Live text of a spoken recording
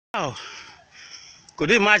Wow, could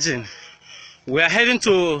you imagine? We are heading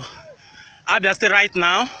to Abia State right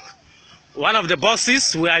now. One of the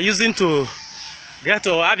buses we are using to get to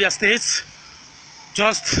Abia State,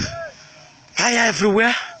 just fire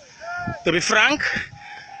everywhere. To be frank,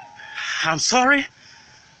 I'm sorry.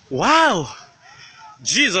 Wow,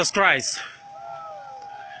 Jesus Christ.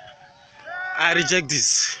 I reject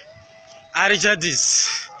this. I reject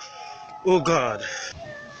this. Oh God.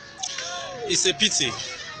 It's a pity.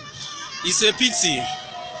 It's a pity.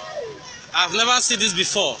 I've never seen this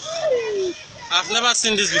before. I've never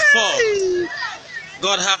seen this before.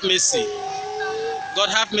 God have mercy. God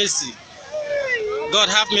have mercy. God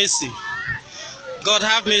have mercy. God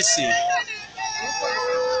have mercy.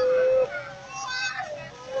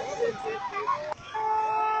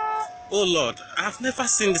 Oh Lord, I've never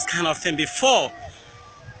seen this kind of thing before.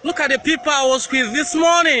 Look at the people I was with this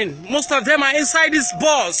morning. Most of them are inside this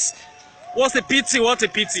bus. What a pity, what a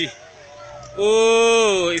pity.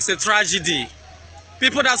 Oh, it's a tragedy.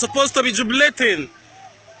 People that are supposed to be jubilating.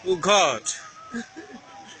 Oh God.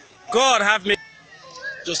 God have me.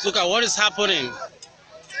 Just look at what is happening.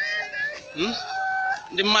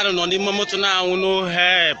 The man on the moment now no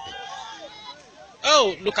help.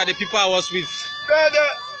 Oh, look at the people I was with.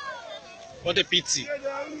 What a pity.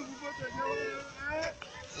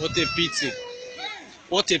 What a pity.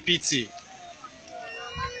 What a pity.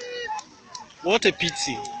 What a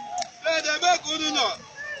pity.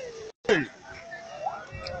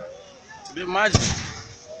 Imagine.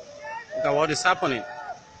 Look at what is happening.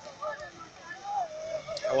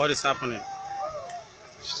 Look at what is happening.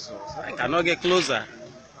 I cannot get closer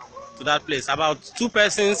to that place. About 2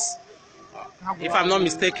 persons, if I'm not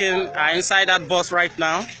mistaken, are inside that bus right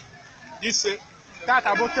now. That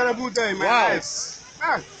about terrible day, my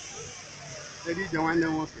Wow.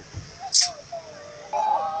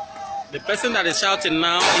 The person that is shouting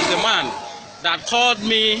now is the man that called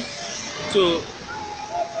me to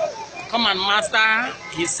come and master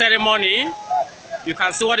his ceremony. You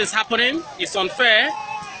can see what is happening. It's unfair.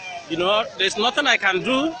 You know, there's nothing I can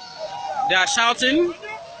do. They are shouting.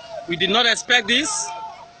 We did not expect this.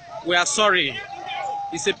 We are sorry.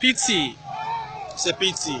 It's a pity. It's a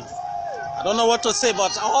pity. I don't know what to say,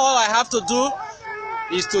 but all I have to do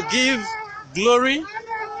is to give glory,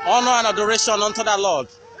 honor, and adoration unto the Lord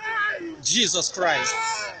Jesus Christ.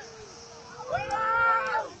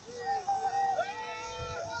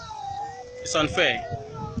 It's unfair.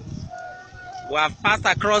 We have passed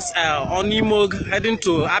across Onimog heading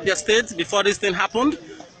to Abia State before this thing happened.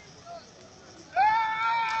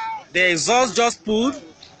 The exhaust just pulled,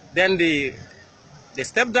 then they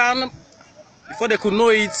stepped down. Before they could know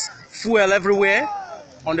it, fuel everywhere.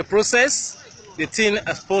 On the process, the thing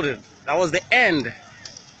exploded. That was the end.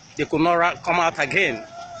 They could not come out again.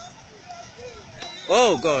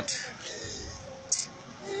 Oh God.